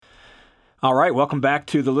All right, welcome back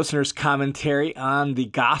to the listener's commentary on the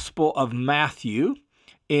Gospel of Matthew.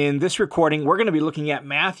 In this recording, we're going to be looking at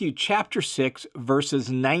Matthew chapter 6, verses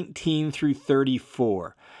 19 through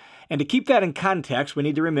 34. And to keep that in context, we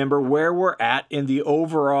need to remember where we're at in the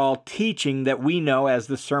overall teaching that we know as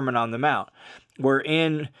the Sermon on the Mount. We're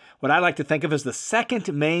in what I like to think of as the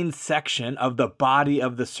second main section of the body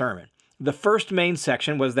of the sermon. The first main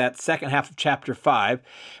section was that second half of chapter 5,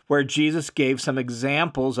 where Jesus gave some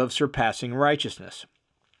examples of surpassing righteousness.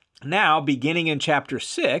 Now, beginning in chapter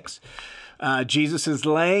 6, Jesus is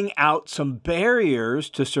laying out some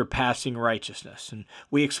barriers to surpassing righteousness. And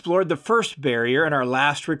we explored the first barrier in our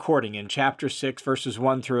last recording in chapter 6, verses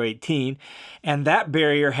 1 through 18, and that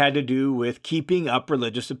barrier had to do with keeping up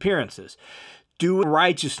religious appearances. Do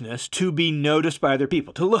righteousness to be noticed by other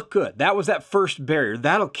people, to look good. That was that first barrier.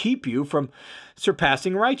 That'll keep you from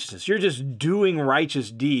surpassing righteousness. You're just doing righteous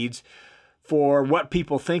deeds for what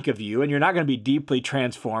people think of you, and you're not going to be deeply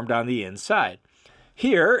transformed on the inside.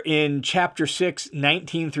 Here in chapter 6,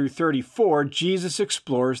 19 through 34, Jesus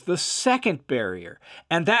explores the second barrier.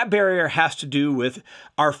 And that barrier has to do with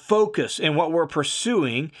our focus and what we're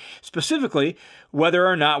pursuing, specifically whether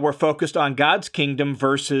or not we're focused on God's kingdom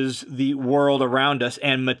versus the world around us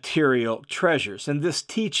and material treasures. And this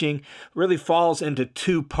teaching really falls into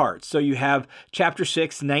two parts. So you have chapter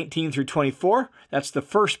 6, 19 through 24. That's the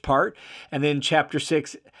first part. And then chapter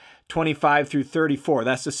 6, 25 through 34.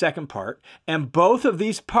 That's the second part. And both of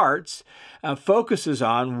these parts focuses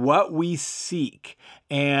on what we seek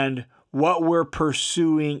and what we're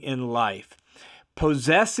pursuing in life.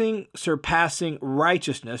 Possessing surpassing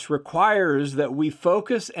righteousness requires that we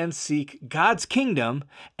focus and seek God's kingdom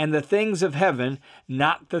and the things of heaven,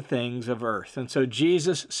 not the things of earth. And so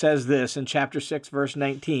Jesus says this in chapter 6, verse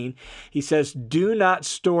 19. He says, "Do not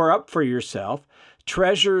store up for yourself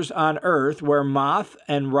treasures on earth where moth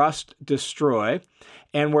and rust destroy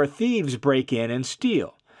and where thieves break in and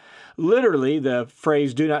steal." Literally, the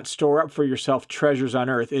phrase, "do not store up for yourself treasures on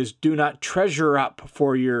earth," is do not treasure up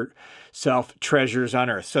for yourself treasures on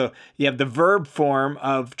earth. So you have the verb form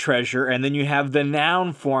of treasure, and then you have the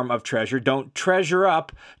noun form of treasure. Don't treasure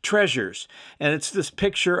up treasures. And it's this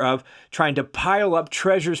picture of trying to pile up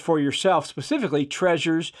treasures for yourself, specifically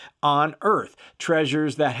treasures on earth,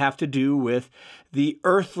 treasures that have to do with the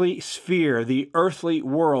earthly sphere, the earthly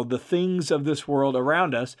world, the things of this world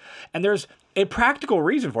around us. And there's a practical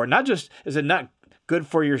reason for it. Not just is it not good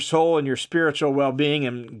for your soul and your spiritual well-being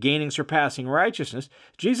and gaining surpassing righteousness.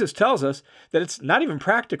 Jesus tells us that it's not even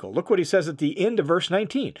practical. Look what he says at the end of verse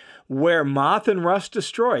 19. "Where moth and rust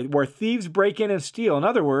destroy, where thieves break in and steal." In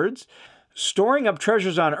other words, storing up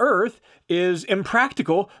treasures on earth is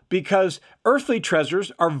impractical because earthly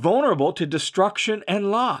treasures are vulnerable to destruction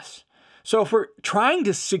and loss. So if we're trying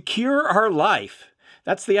to secure our life,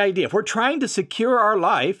 that's the idea. If we're trying to secure our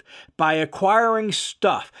life by acquiring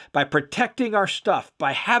stuff, by protecting our stuff,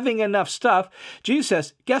 by having enough stuff, Jesus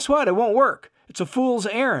says, guess what? It won't work. It's a fool's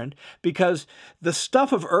errand because the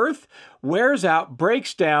stuff of earth wears out,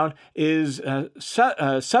 breaks down, is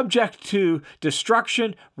subject to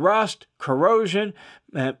destruction, rust, corrosion,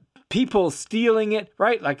 people stealing it,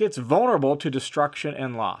 right? Like it's vulnerable to destruction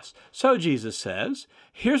and loss. So Jesus says,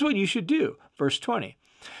 here's what you should do. Verse 20.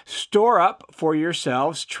 "Store up for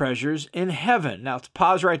yourselves treasures in heaven." Now, let's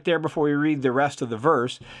pause right there before we read the rest of the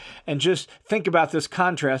verse and just think about this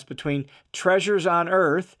contrast between treasures on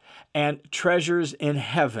earth and treasures in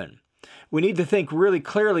heaven. We need to think really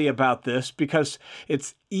clearly about this because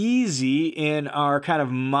it's easy in our kind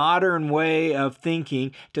of modern way of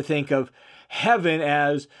thinking to think of heaven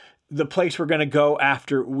as the place we're going to go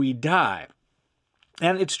after we die.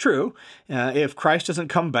 And it's true. If Christ doesn't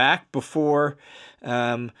come back before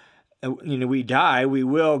we die, we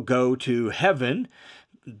will go to heaven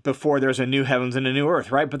before there's a new heavens and a new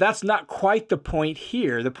earth, right? But that's not quite the point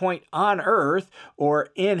here. The point on earth or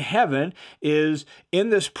in heaven is in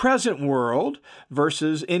this present world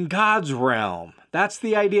versus in God's realm. That's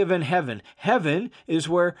the idea of in heaven. Heaven is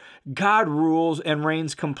where God rules and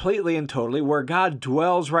reigns completely and totally, where God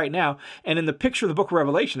dwells right now. And in the picture of the book of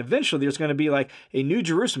Revelation, eventually there's going to be like a new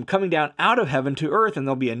Jerusalem coming down out of heaven to earth, and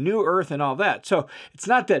there'll be a new earth and all that. So it's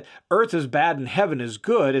not that earth is bad and heaven is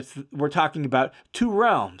good. We're talking about two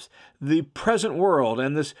realms, the present world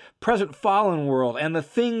and this present fallen world and the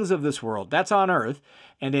things of this world. That's on earth.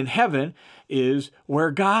 And in heaven is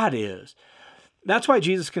where God is. That's why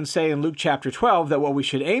Jesus can say in Luke chapter 12 that what we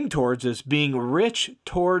should aim towards is being rich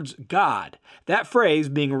towards God. That phrase,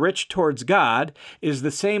 being rich towards God, is the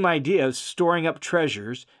same idea as storing up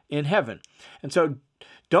treasures in heaven. And so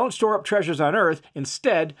Don't store up treasures on earth.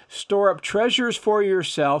 Instead, store up treasures for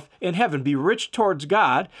yourself in heaven. Be rich towards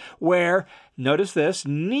God, where, notice this,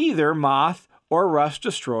 neither moth or rust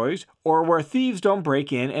destroys, or where thieves don't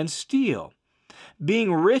break in and steal.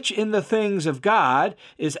 Being rich in the things of God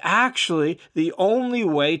is actually the only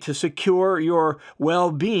way to secure your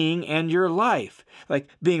well-being and your life. Like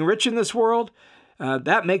being rich in this world,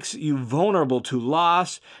 that makes you vulnerable to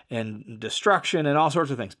loss and destruction and all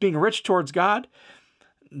sorts of things. Being rich towards God,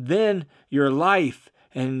 then your life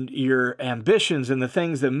and your ambitions and the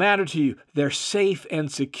things that matter to you, they're safe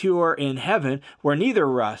and secure in heaven, where neither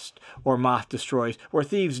rust or moth destroys, where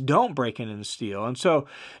thieves don't break in and steal. And so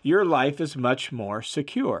your life is much more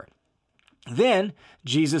secure. Then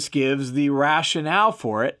Jesus gives the rationale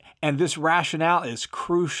for it, and this rationale is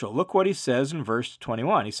crucial. Look what he says in verse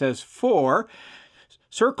 21. He says, "For,"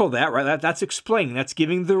 circle that, right? That's explaining. That's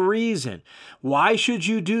giving the reason. Why should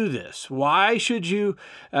you do this? Why should you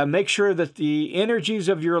make sure that the energies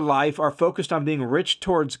of your life are focused on being rich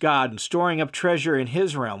towards God and storing up treasure in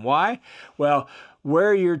His realm? Why? Well,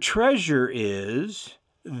 where your treasure is,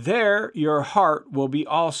 there your heart will be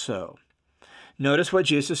also. Notice what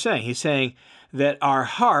Jesus is saying. He's saying that our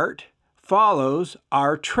heart follows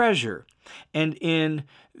our treasure. And in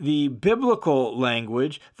the biblical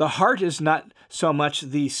language, the heart is not so much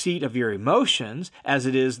the seat of your emotions as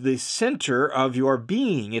it is the center of your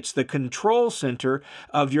being. It's the control center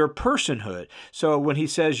of your personhood. So when he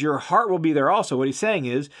says your heart will be there also, what he's saying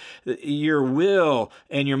is your will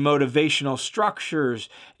and your motivational structures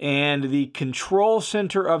and the control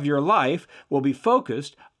center of your life will be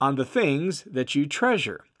focused on the things that you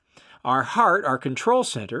treasure. Our heart, our control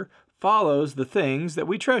center, follows the things that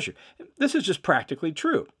we treasure. This is just practically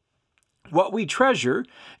true. What we treasure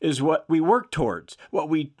is what we work towards. What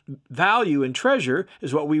we value and treasure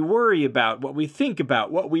is what we worry about, what we think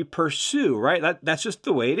about, what we pursue, right? That's just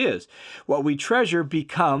the way it is. What we treasure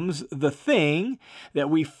becomes the thing that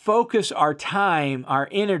we focus our time, our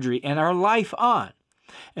energy, and our life on.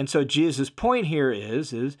 And so Jesus' point here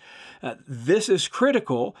is this is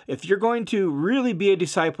critical. If you're going to really be a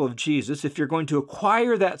disciple of Jesus, if you're going to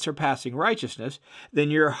acquire that surpassing righteousness,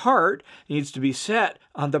 then your heart needs to be set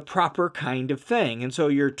on the proper kind of thing. And so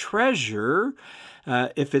your treasure,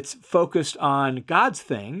 if it's focused on God's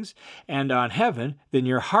things and on heaven, then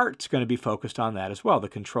your heart's going to be focused on that as well. The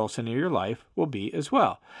control center of your life will be as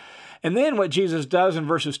well. And then what Jesus does in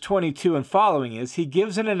verses 22 and following is he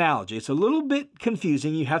gives an analogy. It's a little bit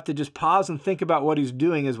confusing. You have to just pause and think about what he's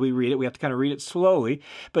doing as we read it. We have to kind of read it slowly.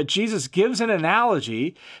 But Jesus gives an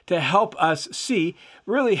analogy to help us see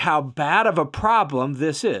really how bad of a problem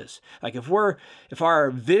this is. Like if our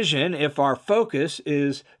vision, if our focus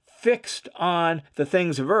is fixed on the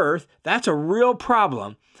things of earth, that's a real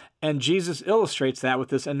problem. And Jesus illustrates that with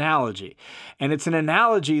this analogy. And it's an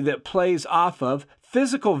analogy that plays off of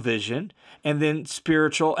physical vision and then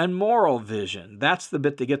spiritual and moral vision. That's the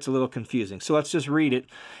bit that gets a little confusing. So let's just read it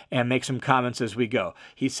and make some comments as we go.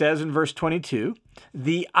 He says in verse 22,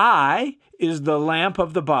 "The eye is the lamp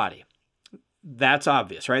of the body." That's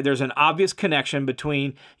obvious, right? There's an obvious connection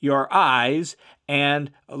between your eyes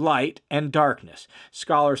and light and darkness.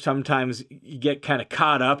 Scholars sometimes get kind of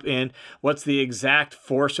caught up in what's the exact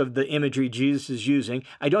force of the imagery Jesus is using.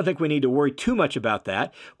 I don't think we need to worry too much about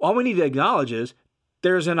that. All we need to acknowledge is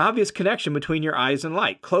there's an obvious connection between your eyes and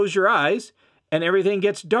light. Close your eyes and everything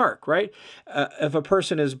gets dark, right? If a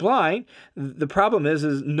person is blind, the problem is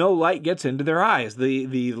no light gets into their eyes.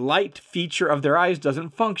 The light feature of their eyes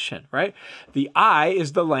doesn't function, right? The eye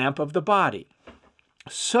is the lamp of the body.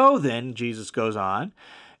 So then, Jesus goes on,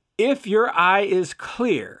 if your eye is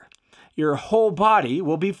clear, your whole body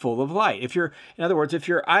will be full of light. In other words, if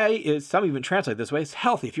your eye is, some even translate this way, it's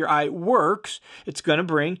healthy. If your eye works, it's going to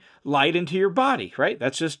bring light into your body, right?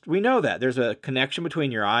 We know that. There's a connection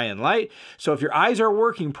between your eye and light. So if your eyes are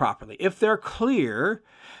working properly, if they're clear,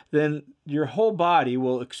 then your whole body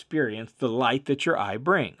will experience the light that your eye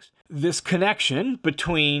brings. This connection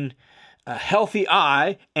between a healthy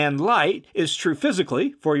eye and light is true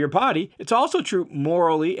physically for your body. It's also true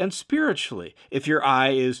morally and spiritually. If your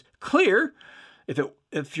eye is clear,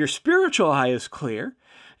 if your spiritual eye is clear,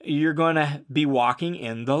 you're going to be walking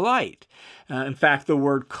in the light. In fact, the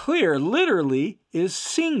word clear literally is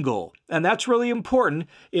single. And that's really important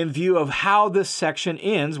in view of how this section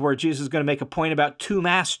ends, where Jesus is going to make a point about two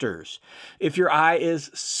masters. If your eye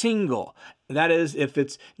is single, that is, if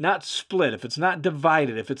it's not split, if it's not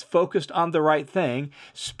divided, if it's focused on the right thing,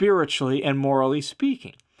 spiritually and morally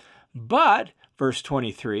speaking. But, verse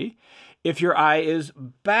 23, if your eye is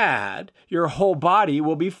bad, your whole body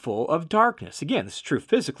will be full of darkness. Again, this is true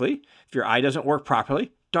physically. If your eye doesn't work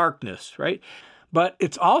properly, darkness, right? But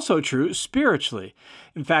it's also true spiritually.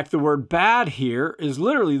 In fact, the word bad here is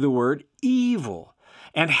literally the word evil.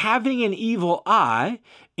 And having an evil eye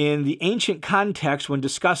in the ancient context when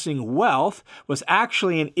discussing wealth was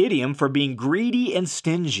actually an idiom for being greedy and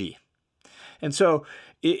stingy. And so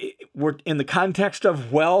we're in the context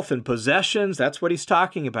of wealth and possessions. That's what he's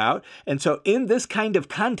talking about. And so in this kind of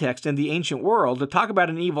context in the ancient world, to talk about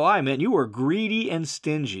an evil eye meant you were greedy and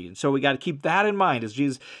stingy. And so we got to keep that in mind as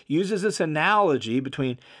Jesus uses this analogy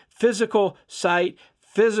between physical sight,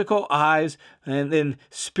 physical eyes, and then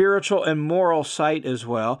spiritual and moral sight as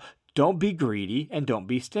well. Don't be greedy and don't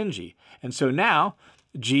be stingy. And so now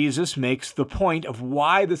Jesus makes the point of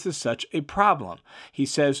why this is such a problem. He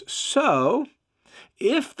says, so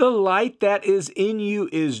if the light that is in you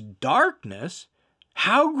is darkness,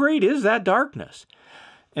 how great is that darkness?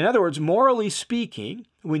 In other words, morally speaking,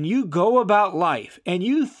 when you go about life and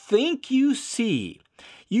you think you're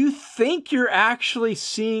actually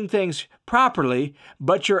seeing things properly,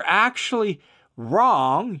 but you're actually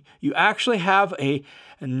wrong. You actually have a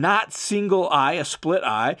not single eye, a split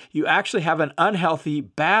eye. You actually have an unhealthy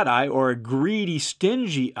bad eye or a greedy,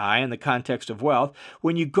 stingy eye in the context of wealth.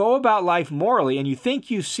 When you go about life morally and you think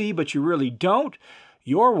you see, but you really don't,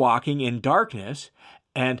 you're walking in darkness.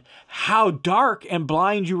 And how dark and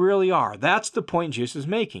blind you really are. That's the point Jesus is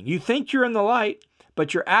making. You think you're in the light,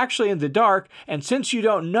 but you're actually in the dark. And since you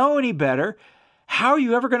don't know any better, how are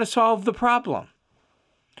you ever going to solve the problem?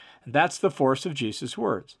 And that's the force of Jesus'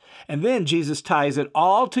 words. And then Jesus ties it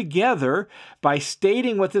all together by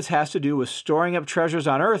stating what this has to do with storing up treasures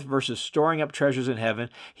on earth versus storing up treasures in heaven.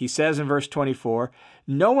 He says in verse 24,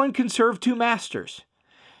 no one can serve two masters.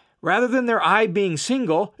 Rather than their eye being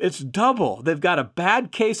single, it's double. They've got a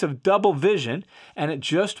bad case of double vision, and it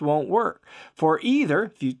just won't work. For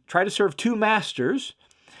either, if you try to serve two masters,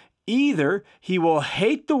 either he will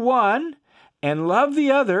hate the one and love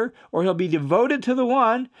the other, or he'll be devoted to the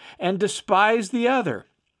one and despise the other.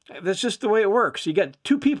 That's just the way it works. You got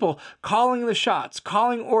two people calling the shots,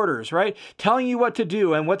 calling orders, right? Telling you what to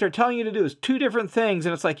do, and what they're telling you to do is two different things,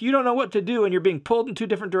 and it's like you don't know what to do, and you're being pulled in two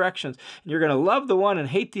different directions, and you're going to love the one and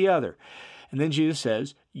hate the other. And then Jesus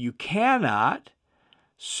says, you cannot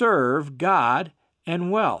serve God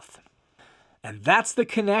and wealth. And that's the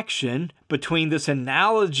connection between this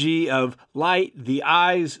analogy of light, the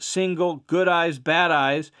eyes, single, good eyes, bad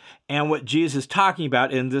eyes, and what Jesus is talking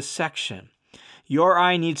about in this section. Your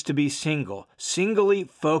eye needs to be single, singly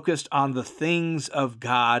focused on the things of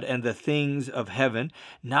God and the things of heaven,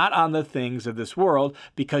 not on the things of this world,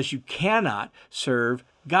 because you cannot serve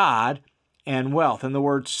God and wealth. And the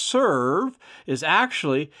word serve is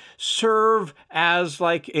actually serve as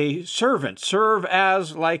like a servant, serve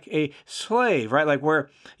as like a slave, right? Like where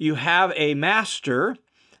you have a master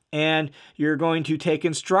and you're going to take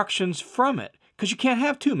instructions from it, because you can't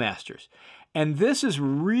have two masters. And this is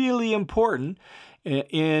really important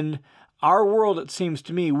in our world. It seems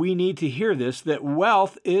to me we need to hear this, that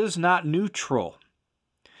wealth is not neutral.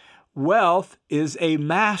 Wealth is a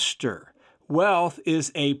master. Wealth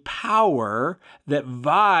is a power that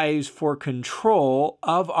vies for control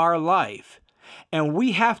of our life. And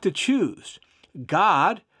we have to choose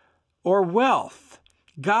God or wealth,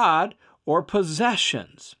 God or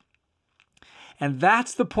possessions. And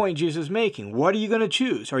that's the point Jesus is making. What are you going to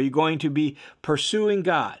choose? Are you going to be pursuing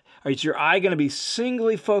God? Is your eye going to be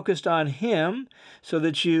singly focused on Him so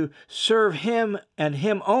that you serve Him and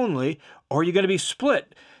Him only? Or are you going to be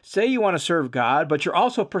split? Say you want to serve God, but you're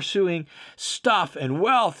also pursuing stuff and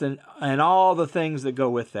wealth and all the things that go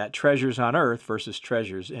with that, treasures on earth versus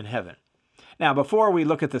treasures in heaven. Now, before we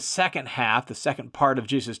look at the second half, the second part of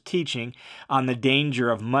Jesus' teaching on the danger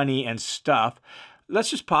of money and stuff, let's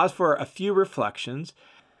just pause for a few reflections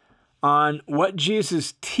on what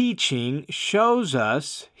Jesus' teaching shows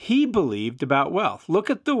us he believed about wealth. Look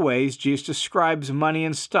at the ways Jesus describes money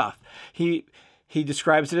and stuff. He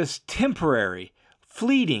describes it as temporary,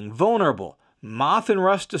 fleeting, vulnerable. Moth and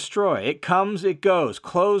rust destroy. It comes, it goes.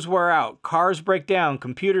 Clothes wear out. Cars break down.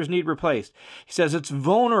 Computers need replaced. He says it's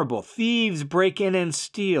vulnerable. Thieves break in and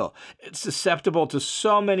steal. It's susceptible to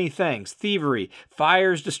so many things. Thievery.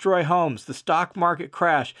 Fires destroy homes. The stock market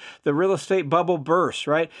crash. The real estate bubble bursts,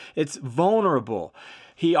 right? It's vulnerable.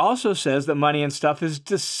 He also says that money and stuff is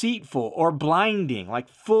deceitful or blinding, like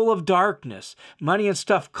full of darkness. Money and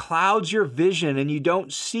stuff clouds your vision and you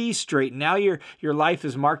don't see straight. Now your life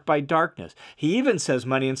is marked by darkness. He even says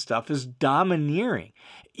money and stuff is domineering,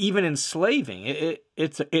 even enslaving.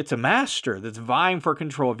 It's a master that's vying for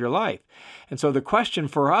control of your life. And so the question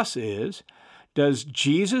for us is, does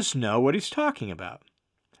Jesus know what he's talking about?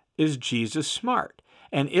 Is Jesus smart?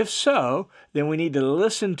 And if so, then we need to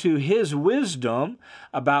listen to his wisdom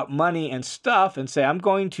about money and stuff and say, I'm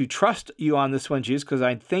going to trust you on this one, Jesus, because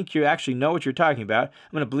I think you actually know what you're talking about.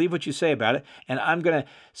 I'm going to believe what you say about it, and I'm going to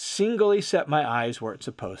singly set my eyes where it's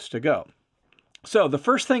supposed to go. So the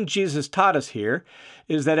first thing Jesus taught us here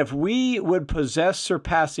is that if we would possess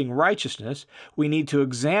surpassing righteousness, we need to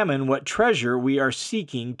examine what treasure we are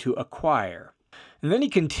seeking to acquire. And then he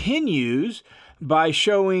continues by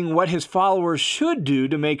showing what his followers should do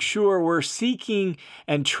to make sure we're seeking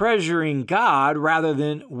and treasuring God rather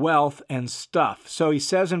than wealth and stuff. So he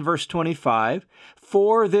says in verse 25,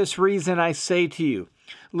 "For this reason I say to you,"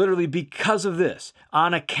 literally because of this,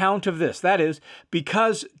 on account of this. That is,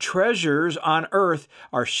 because treasures on earth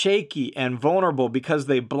are shaky and vulnerable, because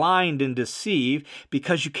they blind and deceive,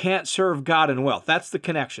 because you can't serve God and wealth. That's the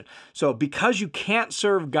connection. So because you can't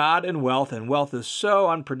serve God and wealth is so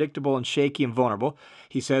unpredictable and shaky and vulnerable,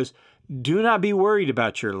 he says, do not be worried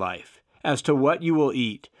about your life as to what you will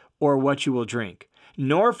eat or what you will drink,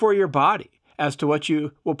 nor for your body as to what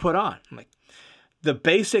you will put on. The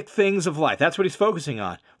basic things of life. That's what he's focusing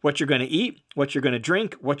on. What you're going to eat, what you're going to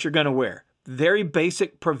drink, what you're going to wear. Very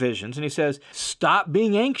basic provisions. And he says, stop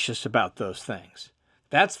being anxious about those things.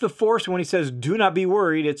 That's the force when he says, do not be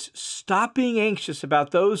worried. It's stop being anxious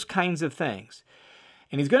about those kinds of things.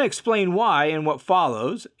 And he's going to explain why in what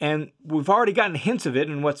follows. And we've already gotten hints of it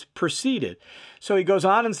in what's preceded. So he goes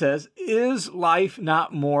on and says, is life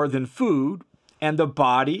not more than food, and the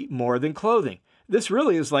body more than clothing? This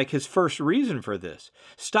really is like his first reason for this.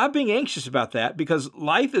 Stop being anxious about that, because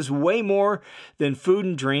life is way more than food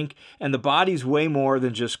and drink, and the body's way more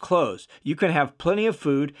than just clothes. You can have plenty of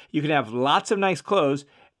food, you can have lots of nice clothes,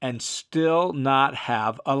 and still not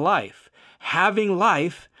have a life. Having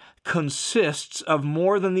life consists of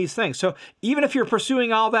more than these things. So even if you're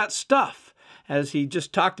pursuing all that stuff, as he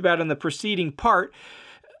just talked about in the preceding part,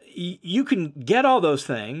 you can get all those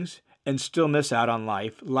things and still miss out on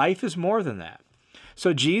life. Life is more than that.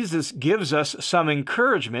 So Jesus gives us some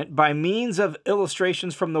encouragement by means of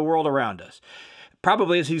illustrations from the world around us.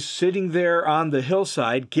 Probably as he's sitting there on the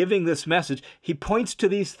hillside giving this message, he points to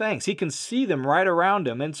these things. He can see them right around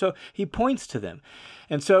him, and so he points to them.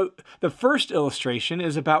 And so the first illustration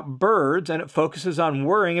is about birds, and it focuses on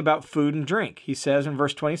worrying about food and drink. He says in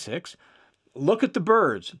verse 26, look at the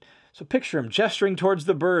birds. So picture them gesturing towards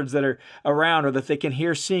the birds that are around or that they can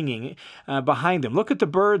hear singing behind them. Look at the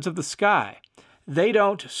birds of the sky. They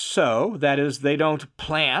don't sow, that is, they don't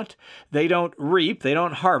plant, they don't reap, they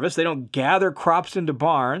don't harvest, they don't gather crops into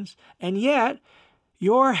barns, and yet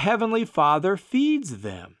your heavenly Father feeds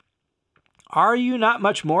them. Are you not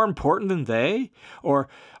much more important than they? Or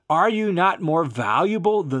are you not more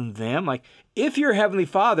valuable than them? If your heavenly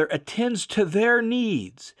Father attends to their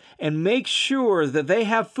needs and makes sure that they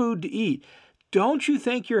have food to eat, don't you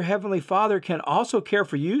think your heavenly Father can also care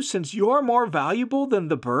for you, since you're more valuable than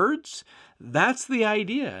the birds? That's the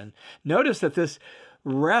idea. And notice that this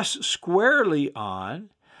rests squarely on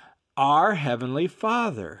our heavenly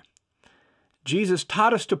Father. Jesus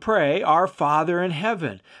taught us to pray, our Father in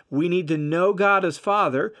heaven. We need to know God as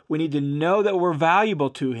Father. We need to know that we're valuable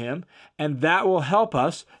to him, and that will help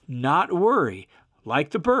us not worry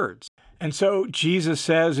like the birds. And so Jesus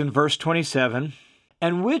says in verse 27,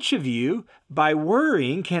 and which of you, by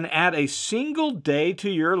worrying, can add a single day to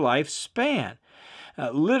your lifespan?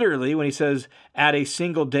 Literally, when he says add a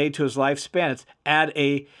single day to his lifespan,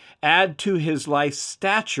 it's add to his life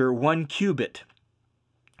stature 1 cubit.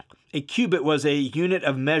 A cubit was a unit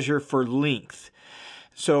of measure for length.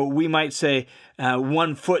 So we might say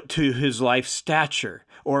 1 foot to his life stature,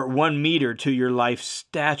 or 1 meter to your life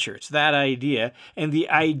stature. It's that idea. And the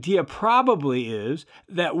idea probably is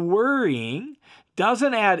that worrying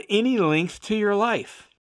doesn't add any length to your life.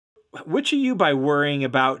 Which of you, by worrying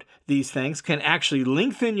about these things, can actually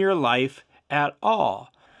lengthen your life at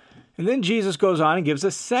all? And then Jesus goes on and gives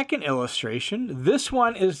a second illustration. This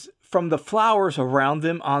one is from the flowers around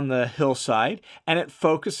them on the hillside, and it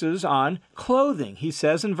focuses on clothing. He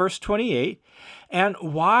says in verse 28, and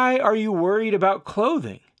why are you worried about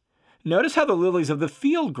clothing? Notice how the lilies of the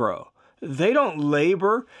field grow. They don't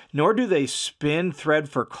labor, nor do they spin thread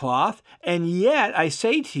for cloth. And yet I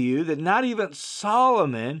say to you that not even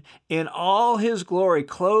Solomon in all his glory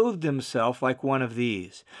clothed himself like one of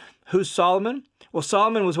these. Who's Solomon? Well,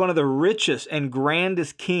 Solomon was one of the richest and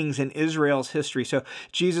grandest kings in Israel's history. So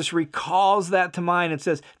Jesus recalls that to mind and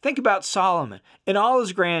says, think about Solomon in all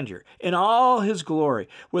his grandeur, in all his glory,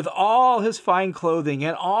 with all his fine clothing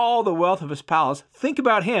and all the wealth of his palace. Think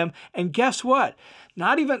about him, and guess what?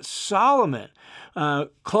 Not even Solomon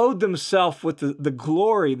clothed himself with the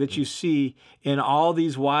glory that you see in all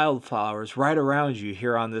these wildflowers right around you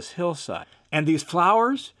here on this hillside. And these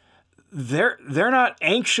flowers, they're not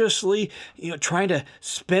anxiously, trying to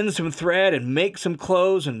spin some thread and make some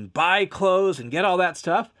clothes and buy clothes and get all that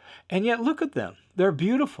stuff. And yet look at them. They're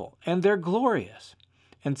beautiful and they're glorious.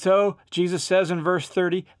 And so Jesus says in verse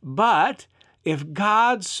 30, but if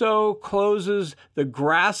God so clothes the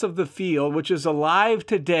grass of the field, which is alive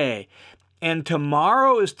today, and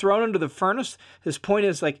tomorrow is thrown into the furnace, his point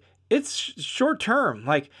is it's short term.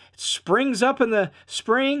 It springs up in the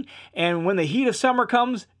spring, and when the heat of summer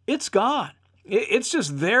comes, it's gone. It's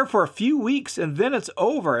just there for a few weeks, and then it's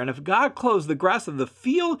over. And if God clothes the grass of the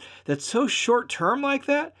field that's so short term like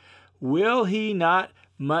that, will he not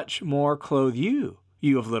much more clothe you,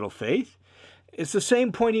 you of little faith? It's the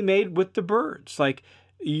same point he made with the birds.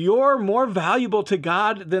 You're more valuable to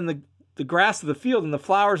God than the grass of the field and the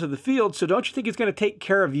flowers of the field, so don't you think he's going to take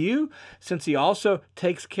care of you since he also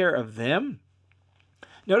takes care of them?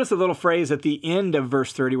 Notice the little phrase at the end of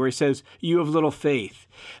verse 30 where he says, you of little faith.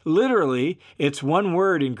 Literally, it's one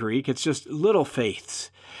word in Greek. It's just little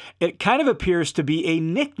faiths. It kind of appears to be a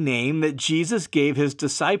nickname that Jesus gave his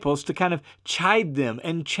disciples to kind of chide them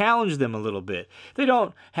and challenge them a little bit. They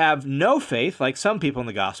don't have no faith like some people in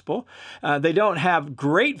the gospel. They don't have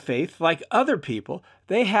great faith like other people.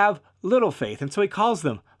 They have little faith, and so he calls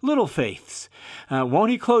them little faiths.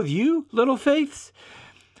 Won't he clothe you, little faiths?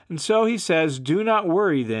 And so he says, do not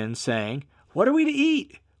worry then, saying, what are we to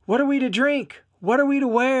eat? What are we to drink? What are we to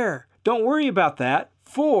wear? Don't worry about that.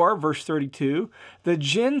 For, verse 32, the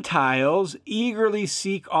Gentiles eagerly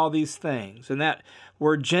seek all these things. And that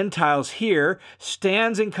word Gentiles here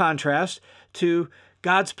stands in contrast to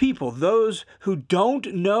God's people, those who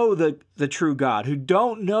don't know the true God, who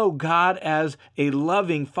don't know God as a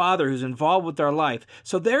loving Father who's involved with their life.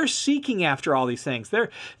 So they're seeking after all these things.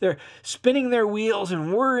 They're spinning their wheels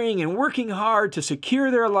and worrying and working hard to secure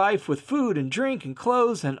their life with food and drink and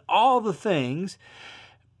clothes and all the things.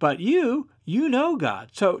 But you know God.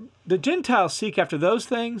 So the Gentiles seek after those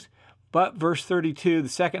things. But verse 32, the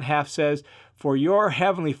second half says, for your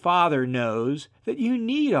heavenly Father knows that you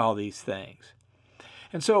need all these things.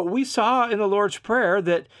 And so we saw in the Lord's Prayer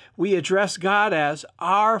that we address God as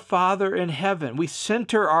our Father in heaven. We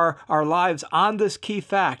center our lives on this key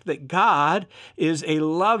fact that God is a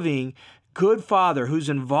loving, good Father who's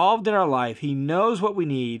involved in our life. He knows what we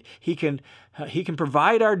need. He can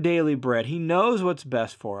provide our daily bread. He knows what's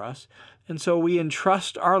best for us. And so we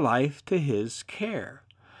entrust our life to his care.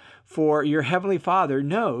 For your heavenly Father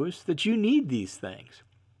knows that you need these things.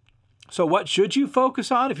 So what should you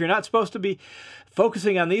focus on if you're not supposed to be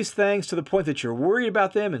focusing on these things to the point that you're worried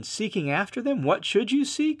about them and seeking after them? What should you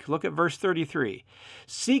seek? Look at verse 33.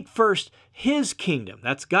 Seek first his kingdom.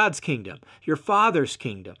 That's God's kingdom, your Father's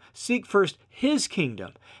kingdom. Seek first his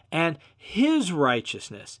kingdom and his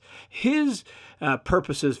righteousness, his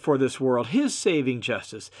purposes for this world, his saving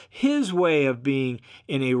justice, his way of being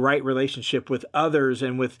in a right relationship with others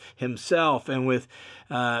and with himself and with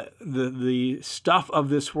the stuff of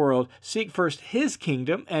this world. Seek first his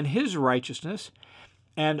kingdom and his righteousness,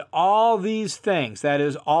 and all these things, that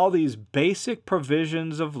is, all these basic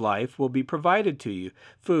provisions of life will be provided to you: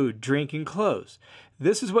 food, drink, and clothes.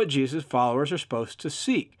 This is what Jesus' followers are supposed to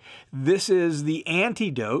seek. This is the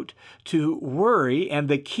antidote to worry and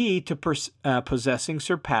the key to possessing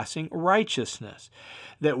surpassing righteousness.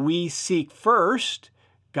 That we seek first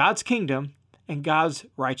God's kingdom and God's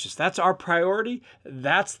righteousness. That's our priority.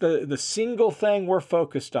 That's the single thing we're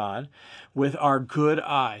focused on with our good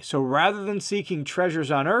eye. So rather than seeking treasures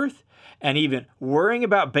on earth and even worrying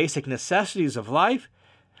about basic necessities of life,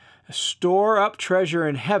 store up treasure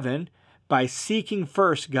in heaven by seeking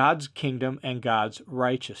first God's kingdom and God's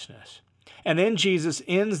righteousness. And then Jesus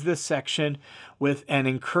ends this section with an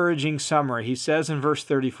encouraging summary. He says in verse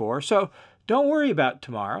 34, so don't worry about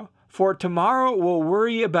tomorrow, for tomorrow will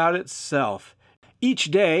worry about itself. Each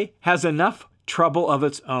day has enough trouble of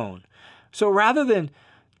its own. So rather than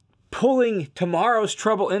pulling tomorrow's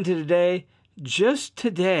trouble into today, just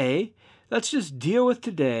today, let's just deal with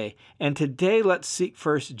today. And today, let's seek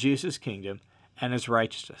first Jesus' kingdom and his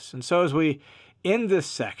righteousness. And so as we end this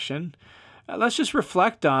section, let's just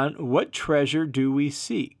reflect on what treasure do we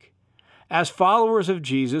seek. As followers of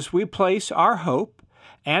Jesus, we place our hope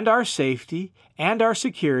and our safety and our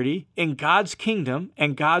security in God's kingdom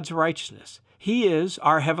and God's righteousness. He is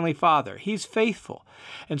our Heavenly Father. He's faithful.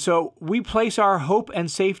 And so we place our hope and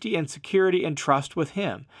safety and security and trust with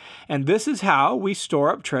him. And this is how we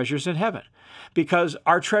store up treasures in heaven, because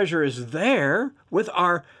our treasure is there with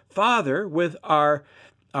our Father, with our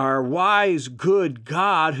our wise, good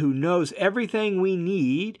God who knows everything we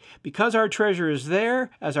need, because our treasure is there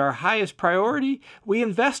as our highest priority, we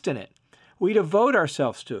invest in it. We devote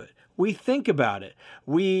ourselves to it. We think about it.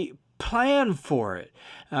 We plan for it.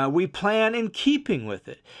 We plan in keeping with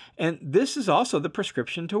it. And this is also the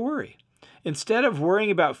prescription to worry. Instead of worrying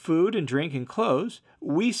about food and drink and clothes,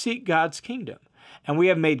 we seek God's kingdom. And we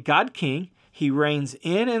have made God king. He reigns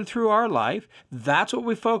in and through our life. That's what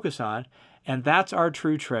we focus on. And that's our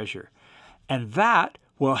true treasure. And that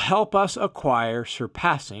will help us acquire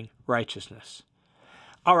surpassing righteousness.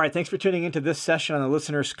 All right, thanks for tuning into this session on the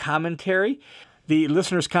Listener's Commentary. The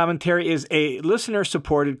Listener's Commentary is a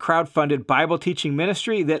listener-supported, crowd-funded Bible teaching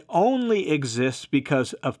ministry that only exists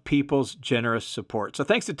because of people's generous support. So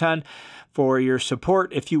thanks a ton for your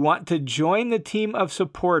support. If you want to join the team of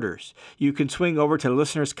supporters, you can swing over to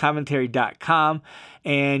listenerscommentary.com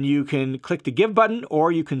and you can click the Give button,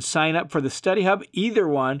 or you can sign up for the Study Hub. Either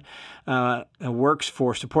one works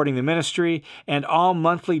for supporting the ministry, and all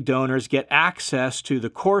monthly donors get access to the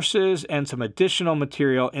courses and some additional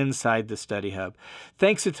material inside the Study Hub.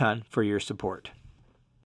 Thanks a ton for your support.